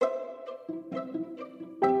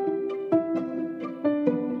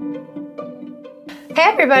Hey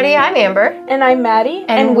everybody, I'm Amber. And I'm Maddie.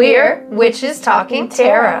 And we're Witches Talking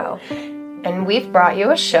Tarot. And we've brought you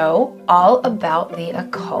a show all about the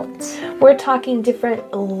occult. We're talking different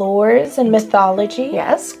lores and mythology.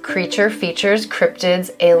 Yes, creature features, cryptids,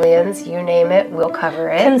 aliens, you name it, we'll cover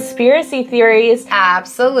it. Conspiracy theories.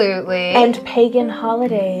 Absolutely. And pagan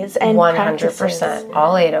holidays and 100%. Practices.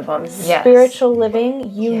 All 8 of them. Yes. Spiritual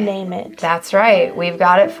living, you name it. That's right. We've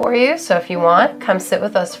got it for you. So if you want, come sit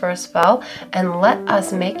with us for a spell and let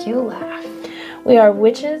us make you laugh. We are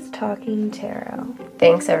Witches Talking Tarot.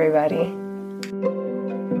 Thanks, everybody.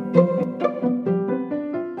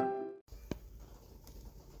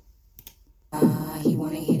 He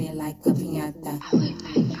wanna hit it like a piñata.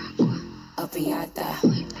 A piñata.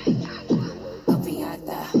 A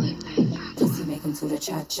piñata. Pussy make him to the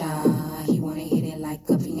cha-cha. He wanna hit it like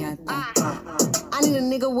a piñata. I need a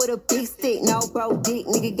nigga with a big stick, no bro dick.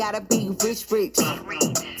 Nigga gotta be rich.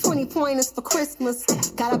 20 pointers for Christmas.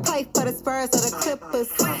 Gotta pay for the Spurs or the Clippers.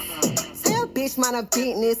 Tell bitch mind a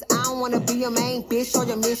business. I don't wanna be your main bitch or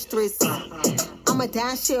your mistress. I'm a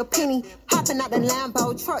down shit penny, hopping out the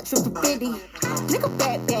Lambo truck, tripping 50. Nigga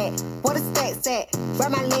back, what a stack's at?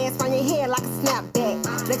 Grab my legs from your head like a snapback.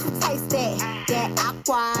 Let you taste that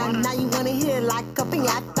aqua. Now you wanna hear like a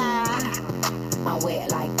piñata. I'm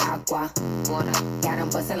wet like agua. Water. Got him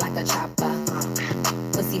bustin' like a chopper.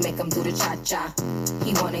 Pussy make him do the cha-cha.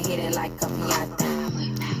 He wanna hit it like a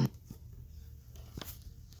piñata.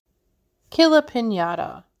 Killer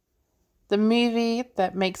Pinata. The movie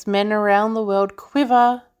that makes men around the world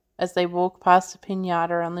quiver as they walk past a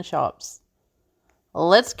piñata on the shops.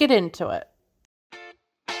 Let's get into it.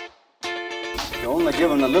 You only give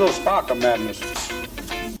him a little spark of madness.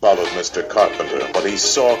 Followed Mr. Carpenter. What he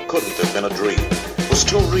saw couldn't have been a dream. It was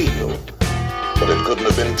too real. But it couldn't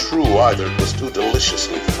have been true either. It was too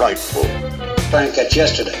deliciously frightful. Frank, that's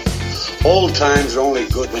yesterday. Old times are only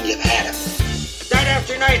good when you've had them. Night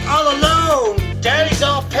after night, all alone. Daddy's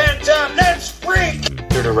all pent up. Let's freak.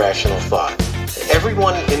 Irrational thought.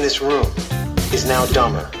 Everyone in this room is now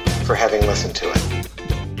dumber for having listened to it.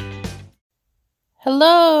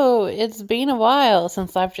 Hello, it's been a while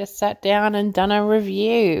since I've just sat down and done a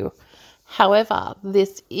review. However,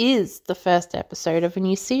 this is the first episode of a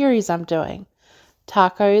new series I'm doing.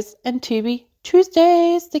 Tacos and Tubi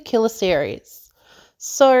Tuesdays, the Killer series.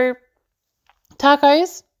 So,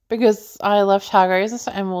 tacos, because I love tacos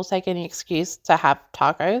and will take any excuse to have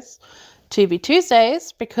tacos. Tubi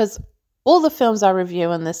Tuesdays, because all the films I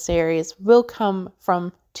review in this series will come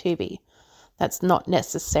from Tubi. That's not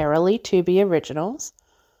necessarily Tubi originals,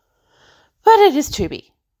 but it is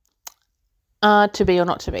Tubi. To be or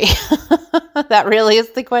not to be? That really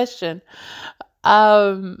is the question.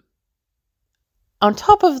 On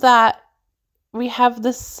top of that, we have the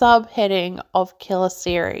subheading of Killer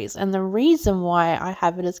Series. And the reason why I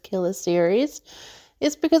have it as Killer Series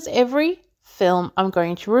is because every film I'm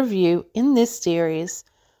going to review in this series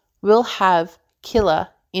will have killer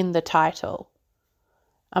in the title.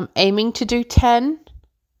 I'm aiming to do 10,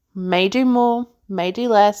 may do more, may do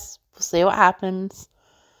less. We'll see what happens.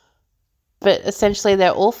 But essentially,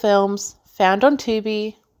 they're all films found on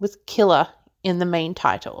Tubi with killer in the main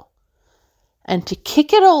title. And to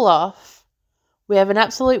kick it all off, we have an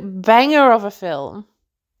absolute banger of a film.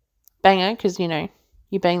 Banger, because, you know,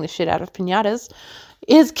 you bang the shit out of piñatas,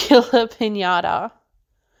 is Killer Pinata.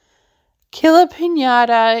 Killer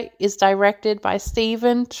Pinata is directed by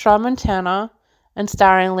Stephen Tramontana and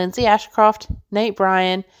starring Lindsay Ashcroft, Nate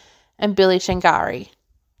Bryan, and Billy Shangari.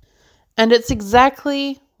 And it's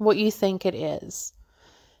exactly what you think it is.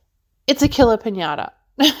 It's a killer piñata.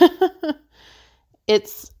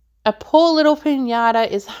 It's a poor little piñata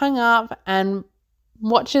is hung up and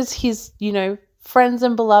watches his, friends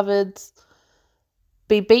and beloveds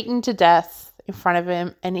be beaten to death in front of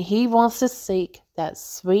him, and he wants to seek that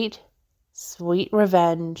sweet, sweet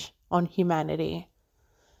revenge on humanity.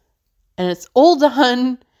 And it's all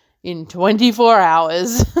done in 24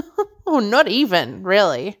 hours. Or not even,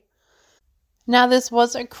 really. Now, this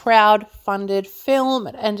was a crowd-funded film.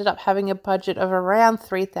 It ended up having a budget of around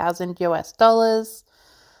 $3,000 US.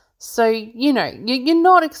 So, you're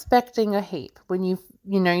not expecting a heap when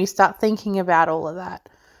you start thinking about all of that.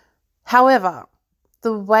 However,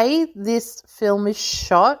 the way this film is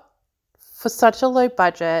shot for such a low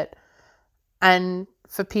budget and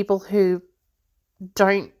for people who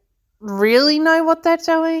don't really know what they're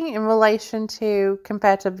doing in relation to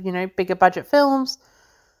compared to, bigger budget films,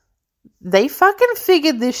 they fucking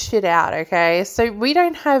figured this shit out, okay? So we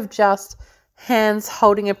don't have just hands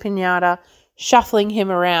holding a piñata, shuffling him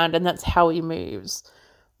around, and that's how he moves.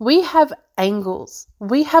 We have angles.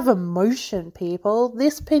 We have emotion, people.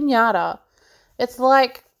 This piñata, It's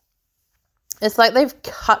like they've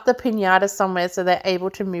cut the pinata somewhere so they're able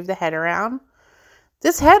to move the head around.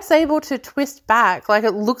 This head's able to twist back. Like,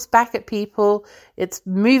 it looks back at people. It's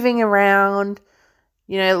moving around.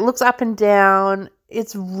 You know, it looks up and down.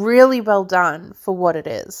 It's really well done for what it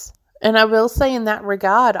is. And I will say, in that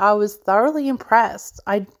regard, I was thoroughly impressed.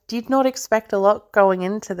 I did not expect a lot going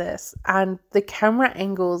into this. And the camera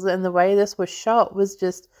angles and the way this was shot was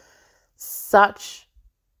just such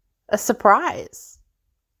a surprise.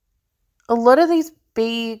 A lot of these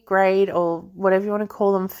B grade, or whatever you want to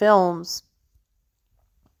call them, films,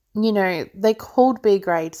 you know, they called B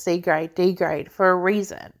grade, C grade, D grade for a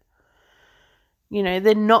reason. You know,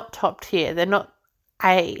 they're not top tier. They're not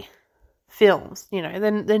A films. You know,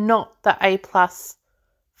 they're not the A plus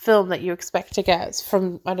film that you expect to get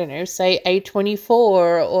from, I don't know, say A24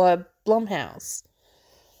 or Blumhouse.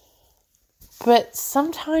 But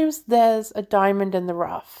sometimes there's a diamond in the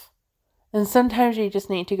rough. And sometimes you just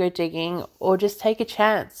need to go digging or just take a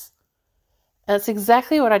chance. And that's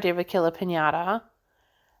exactly what I did with Killer Pinata.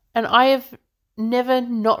 And I have never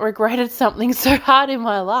not regretted something so hard in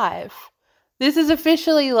my life. This is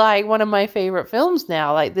officially like one of my favorite films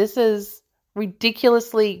now. Like, this is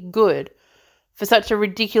ridiculously good for such a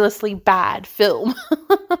ridiculously bad film.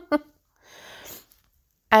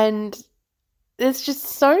 And there's just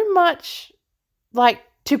so much, like,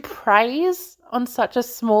 to praise on such a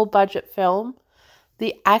small budget film.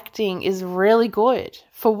 The acting is really good.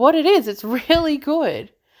 For what it is, it's really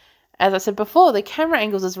good. As I said before, the camera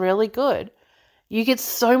angles is really good. You get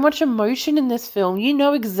so much emotion in this film. You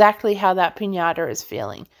know exactly how that pinata is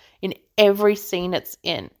feeling in every scene it's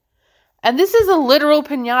in. And this is a literal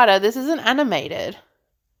pinata. This isn't animated.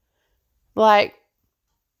 Like,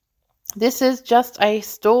 this is just a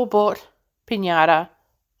store-bought pinata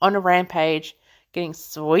on a rampage getting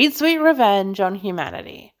sweet, sweet revenge on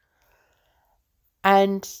humanity.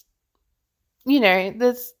 And, you know,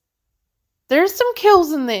 there's some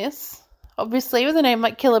kills in this. Obviously, with a name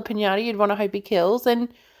like Killer Pinata, you'd want to hope he kills. And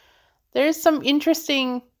there's some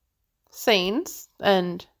interesting scenes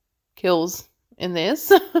and kills in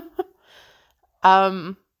this.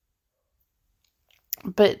 But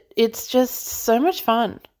it's just so much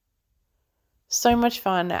fun. So much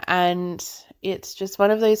fun. And it's just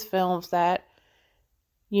one of those films that,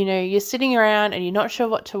 you know, you're sitting around and you're not sure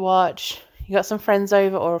what to watch. You got some friends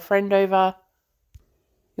over or a friend over.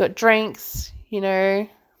 You got drinks, you know,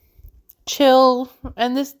 chill,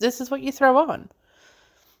 and this is what you throw on.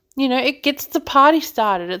 You know, it gets the party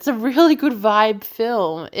started. It's a really good vibe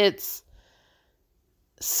film. It's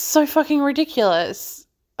so fucking ridiculous.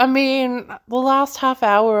 I mean, the last half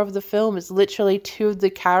hour of the film is literally two of the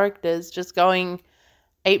characters just going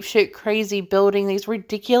apeshit crazy, building these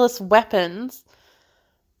ridiculous weapons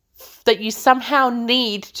that you somehow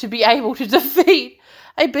need to be able to defeat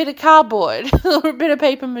a bit of cardboard or a bit of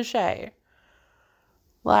paper mache.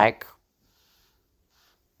 Like,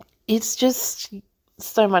 it's just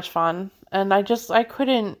so much fun. And I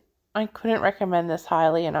couldn't recommend this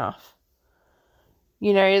highly enough.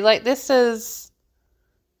 You know, like, this is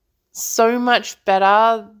so much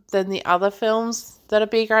better than the other films that are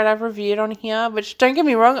B grade I've reviewed on here, which, don't get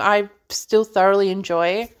me wrong, I still thoroughly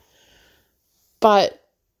enjoy. But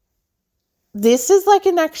this is like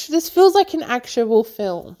this feels like an actual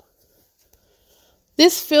film.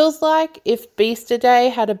 This feels like if Beaster Day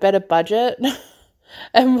had a better budget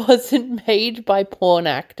and wasn't made by porn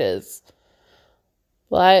actors.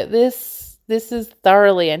 Like, this is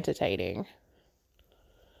thoroughly entertaining.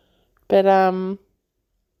 But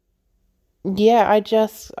yeah,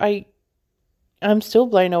 I'm still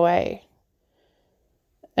blown away.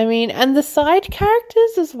 I mean, and the side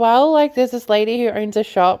characters as well. Like, there's this lady who owns a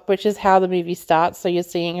shop, which is how the movie starts. So you're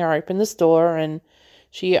seeing her open the store, and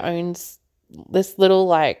she owns this little,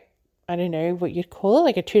 like, I don't know what you'd call it,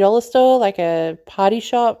 like a $2 store, like a party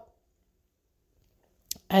shop.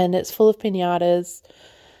 And it's full of pinatas.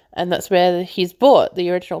 And that's where he's bought the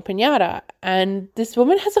original pinata. And this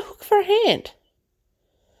woman has a hook for a hand.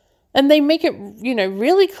 And they make it, you know,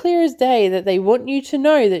 really clear as day that they want you to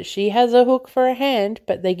know that she has a hook for a hand,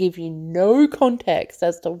 but they give you no context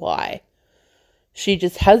as to why. She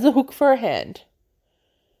just has a hook for a hand.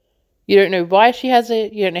 You don't know why she has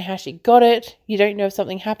it. You don't know how she got it. You don't know if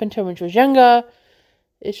something happened to her when she was younger.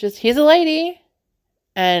 It's just, here's a lady,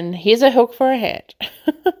 and here's a hook for a hand.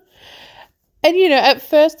 And, you know, at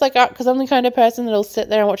first, like, because I'm the kind of person that'll sit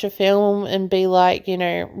there and watch a film and be like, you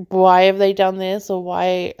know, why have they done this? Or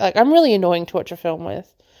why, like, I'm really annoying to watch a film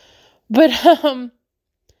with. But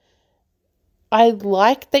I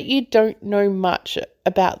like that you don't know much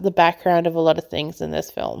about the background of a lot of things in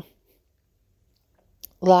this film.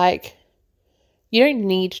 Like, You don't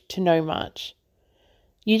need to know much.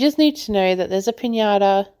 You just need to know that there's a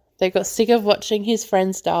pinata that got sick of watching his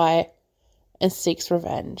friends die and seeks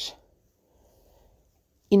revenge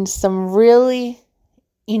in some really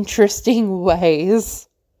interesting ways.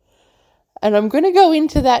 And I'm going to go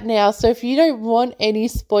into that now. So if you don't want any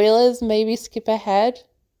spoilers, maybe skip ahead.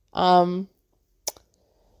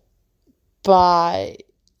 But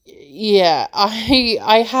yeah,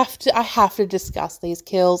 I have to discuss these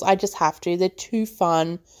kills. I just have to. They're too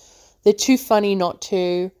fun. They're too funny not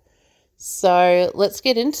to. So let's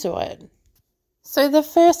get into it. So the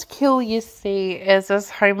first kill you see is this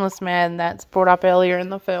homeless man that's brought up earlier in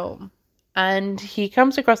the film. And he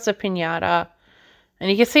comes across a pinata. And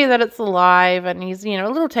you can see that it's alive. And he's, a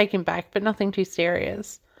little taken back, but nothing too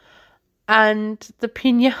serious. And the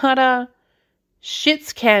pinata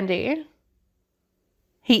shits candy.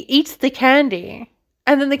 He eats the candy.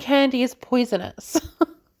 And then the candy is poisonous.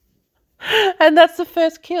 And that's the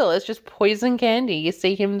first kill. It's just poison candy. You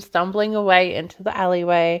see him stumbling away into the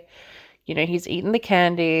alleyway. He's eaten the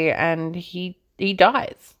candy and he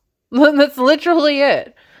dies. That's literally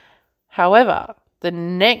it. However, the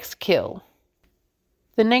next kill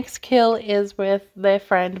is with their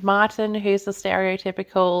friend Martin, who's the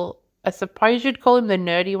stereotypical, I suppose you'd call him the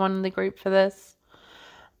nerdy one in the group for this.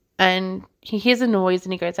 And he hears a noise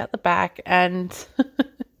and he goes out the back and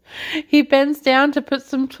he bends down to put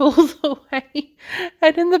some tools away.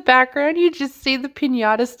 And in the background, you just see the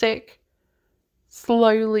pinata stick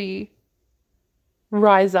slowly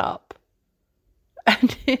rise up.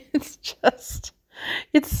 And it's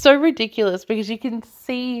so ridiculous because you can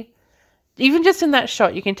see, even just in that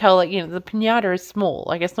shot, you can tell, the pinata is small.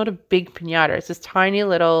 It's not a big pinata. It's this tiny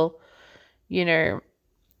little,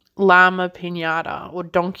 llama pinata or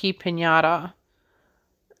donkey pinata.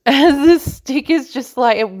 And this stick is just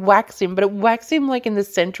it whacks him, but it whacks him in the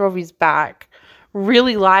center of his back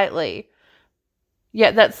really lightly.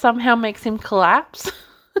 Yet that somehow makes him collapse.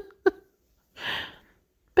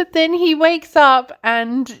 But then he wakes up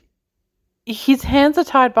and his hands are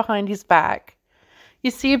tied behind his back. You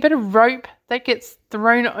see a bit of rope that gets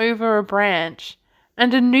thrown over a branch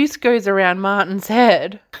and a noose goes around Martin's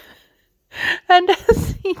head. And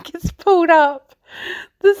as he gets pulled up,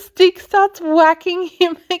 the stick starts whacking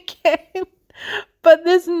him again, but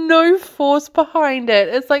there's no force behind it.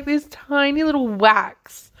 It's these tiny little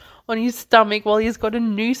whacks on his stomach while he's got a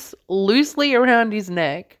noose loosely around his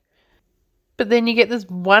neck. But then you get this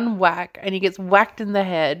one whack and he gets whacked in the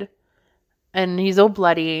head and he's all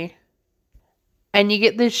bloody. And you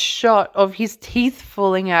get this shot of his teeth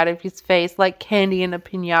falling out of his face like candy in a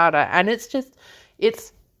pinata. And it's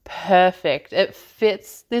perfect. It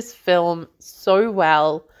fits this film so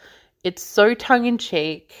well. It's so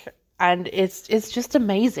tongue-in-cheek and it's just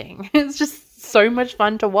amazing. It's just so much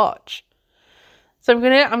fun to watch. So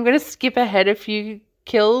I'm gonna skip ahead a few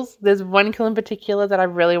kills. There's one kill in particular that I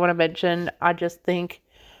really want to mention. I just think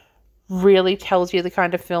really tells you the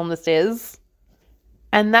kind of film this is.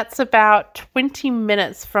 And that's about 20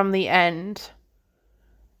 minutes from the end.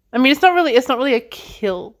 I mean, it's not really a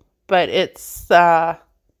kill, but it's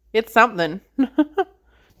something.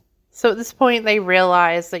 So at this point, they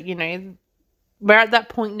realize that, we're at that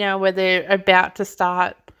point now where they're about to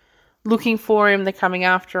start looking for him. They're coming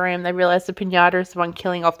after him. They realize the pinata is the one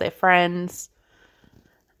killing off their friends.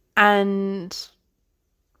 And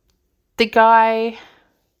the guy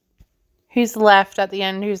who's left at the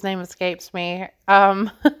end, whose name escapes me,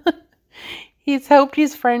 he's helped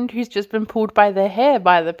his friend who's just been pulled by their hair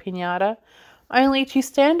by the pinata, only to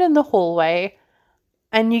stand in the hallway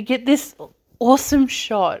and you get this awesome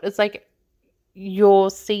shot. It's you're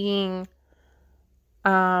seeing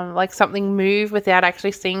something move without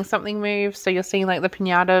actually seeing something move. So you're seeing the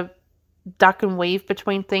pinata duck and weave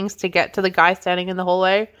between things to get to the guy standing in the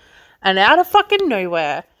hallway. And out of fucking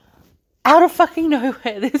nowhere,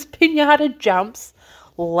 this pinata jumps,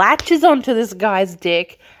 latches onto this guy's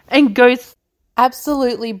dick, and goes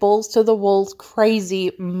absolutely balls to the walls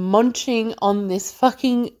crazy, munching on this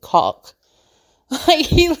fucking cock.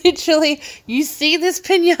 He literally, you see this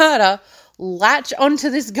pinata latch onto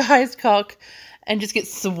this guy's cock and just get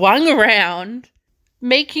swung around,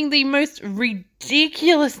 making the most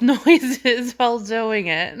ridiculous noises while doing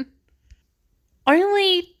it,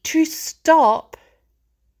 only to stop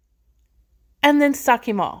and then suck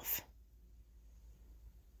him off.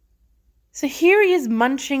 So here he is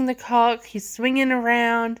munching the cock, he's swinging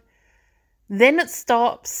around, then it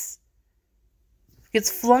stops, gets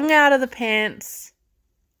flung out of the pants,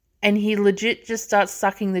 and he legit just starts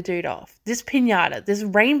sucking the dude off. This pinata, this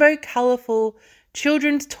rainbow colourful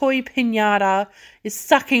children's toy pinata is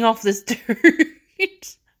sucking off this dude.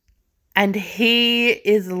 And he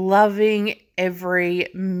is loving every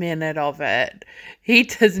minute of it. He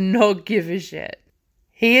does not give a shit.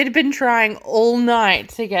 He had been trying all night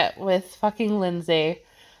to get with fucking Lindsay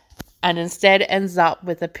and instead ends up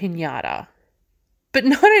with a pinata. But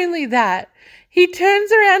not only that, he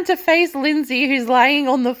turns around to face Lindsay, who's lying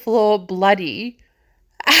on the floor bloody.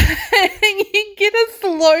 And you get a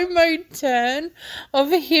slow-mo turn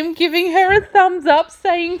of him giving her a thumbs up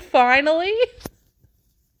saying finally.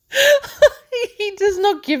 He does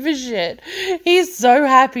not give a shit. He's so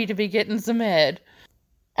happy to be getting some head.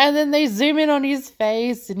 And then they zoom in on his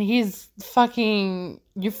face and he's fucking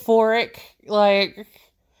euphoric. Like,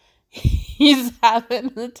 he's having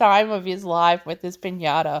the time of his life with this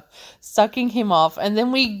pinata, sucking him off. And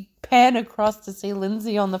then we pan across to see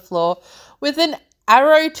Lindsay on the floor with an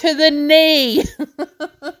arrow to the knee.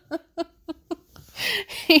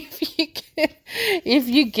 If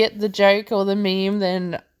you get the joke or the meme,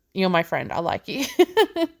 then you're my friend. I like you.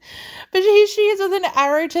 But here she is with an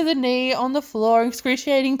arrow to the knee on the floor,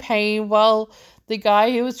 excruciating pain, while the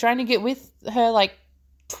guy who was trying to get with her like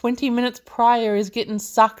 20 minutes prior is getting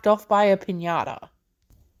sucked off by a pinata.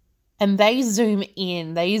 And they zoom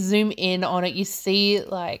in on it. You see,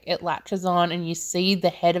 like, it latches on and you see the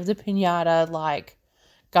head of the pinata, like,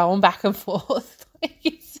 going back and forth.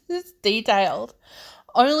 It's just detailed.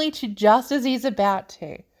 Only to just as he's about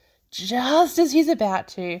to, the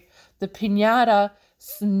pinata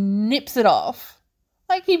snips it off.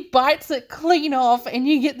 Like, he bites it clean off and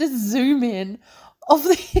you get this zoom in of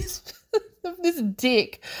this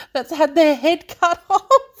dick that's had their head cut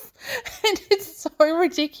off. And it's so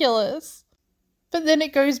ridiculous. But then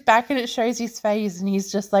it goes back and it shows his face and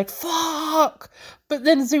he's just like, fuck. But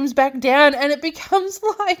then zooms back down and it becomes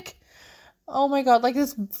like, oh my God, like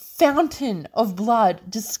this fountain of blood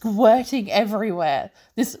just squirting everywhere.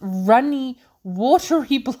 This runny,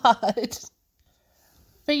 watery blood.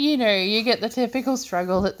 But, you know, you get the typical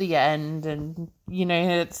struggle at the end and, you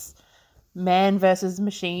know, it's man versus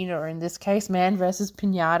machine, or in this case, man versus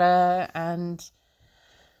pinata, and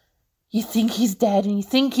you think he's dead and you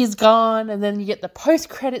think he's gone, and then you get the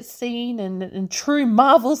post-credit scene, and in true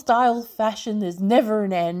Marvel-style fashion, there's never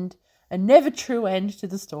an end, a never true end to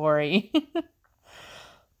the story.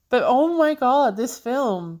 But, oh my God, this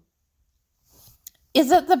film... Is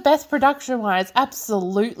it the best production-wise?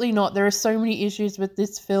 Absolutely not. There are so many issues with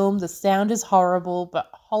this film. The sound is horrible, but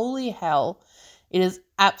holy hell, it is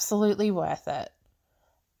absolutely worth it.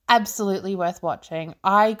 Absolutely worth watching.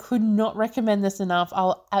 I could not recommend this enough.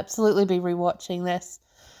 I'll absolutely be rewatching this.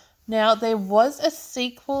 Now, there was a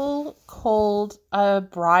sequel called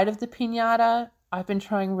Bride of the Pinata. I've been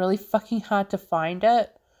trying really fucking hard to find it.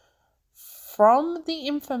 From the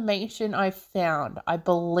information I found, I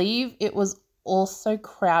believe it was also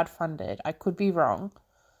crowdfunded. I could be wrong.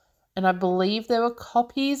 And I believe there were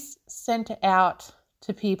copies sent out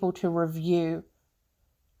to people to review,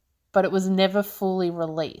 but it was never fully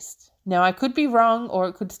released. Now, I could be wrong, or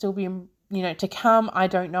it could still be, you know, to come. I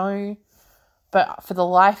don't know. But for the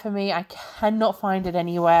life of me, I cannot find it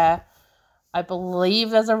anywhere. I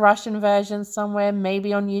believe there's a Russian version somewhere,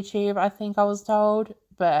 maybe on YouTube, I think I was told.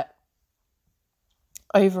 But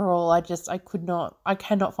overall, I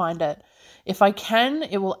cannot find it. If I can,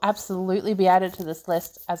 it will absolutely be added to this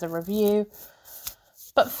list as a review.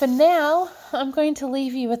 But for now, I'm going to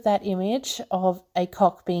leave you with that image of a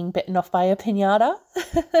cock being bitten off by a pinata.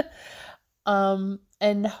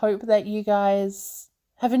 And hope that you guys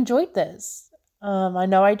have enjoyed this. I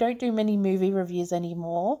know I don't do many movie reviews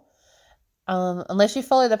anymore. Unless you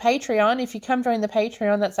follow the Patreon. If you come join the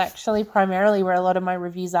Patreon, that's actually primarily where a lot of my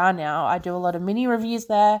reviews are now. I do a lot of mini reviews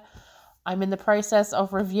there. I'm in the process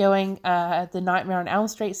of reviewing the Nightmare on Elm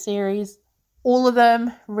Street series. All of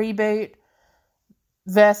them, reboot,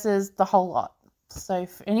 versus the whole lot. So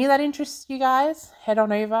if any of that interests you guys, head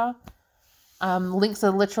on over. Links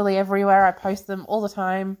are literally everywhere. I post them all the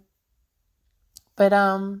time. But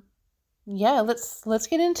yeah, let's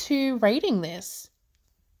get into rating this.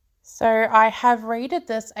 So I have rated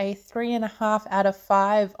this a 3.5 out of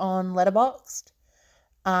 5 on Letterboxd.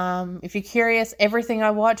 If you're curious, everything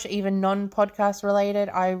I watch, even non-podcast related,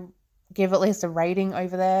 I give at least a rating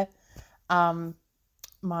over there.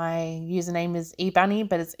 My username is eBunny,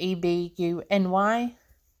 but it's EBUNY.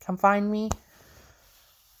 Come find me.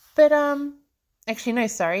 But actually no,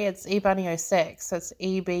 sorry, it's eBunny06. So it's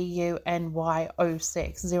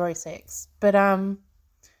EBUNY06. But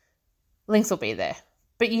links will be there.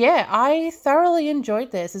 But yeah, I thoroughly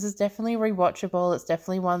enjoyed this. This is definitely rewatchable. It's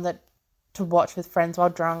definitely one that to watch with friends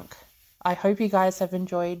while drunk. I hope you guys have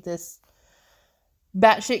enjoyed this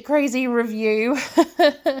batshit crazy review.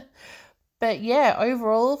 But yeah,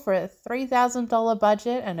 overall, for a $3,000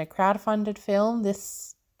 budget and a crowdfunded film,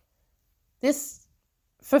 this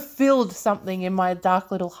fulfilled something in my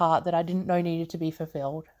dark little heart that I didn't know needed to be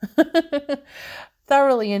fulfilled.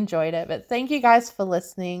 Thoroughly enjoyed it. But thank you guys for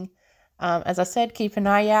listening. As I said, keep an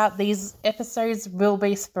eye out. These episodes will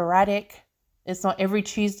be sporadic. It's not every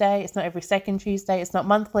Tuesday. It's not every second Tuesday. It's not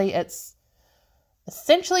monthly. It's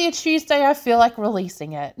essentially a Tuesday I feel like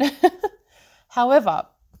releasing it. However,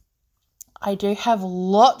 I do have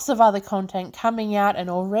lots of other content coming out and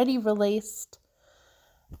already released.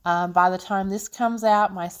 By the time this comes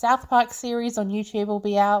out, my South Park series on YouTube will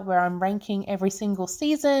be out, where I'm ranking every single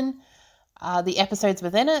season, the episodes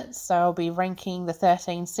within it. So I'll be ranking the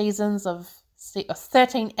 13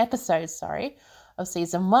 episodes, of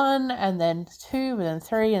season 1, and then 2, and then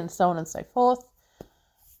 3, and so on and so forth.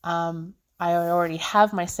 I already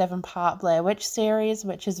have my 7-part Blair Witch series,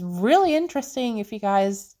 which is really interesting. If you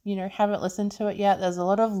guys, haven't listened to it yet, there's a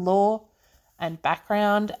lot of lore and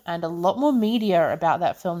background and a lot more media about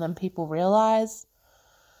that film than people realize.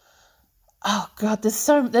 Oh God, there's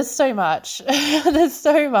so much. There's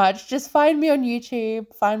so much. Just find me on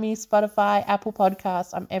YouTube, find me Spotify, Apple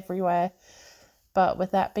Podcasts. I'm everywhere. But with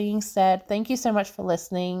that being said, thank you so much for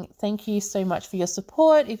listening. Thank you so much for your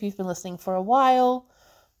support. If you've been listening for a while,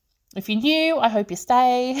 if you're new, I hope you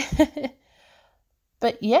stay.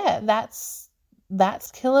 But yeah, that's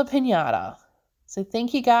Killer Pinata. So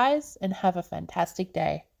thank you guys and have a fantastic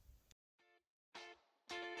day.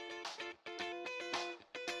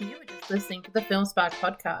 You were just listening to the Film Spark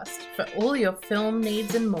podcast. For all your film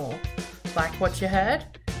needs and more. Like what you heard?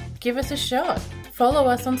 Give us a shot. Follow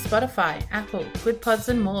us on Spotify, Apple, Good Pods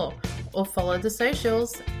and more. Or follow the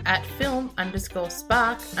socials at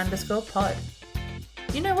film_spark_pod.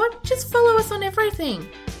 You know what? Just follow us on everything.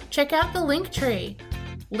 Check out the link tree.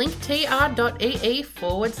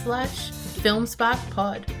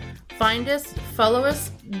 linktr.ee/FilmSparkPod. Find us, follow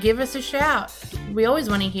us, give us a shout. We always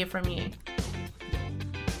want to hear from you.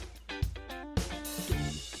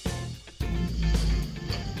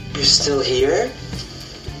 You're still here?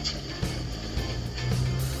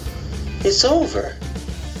 It's over.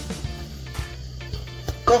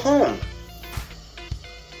 Go home.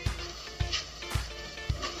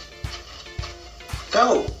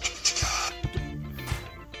 Go.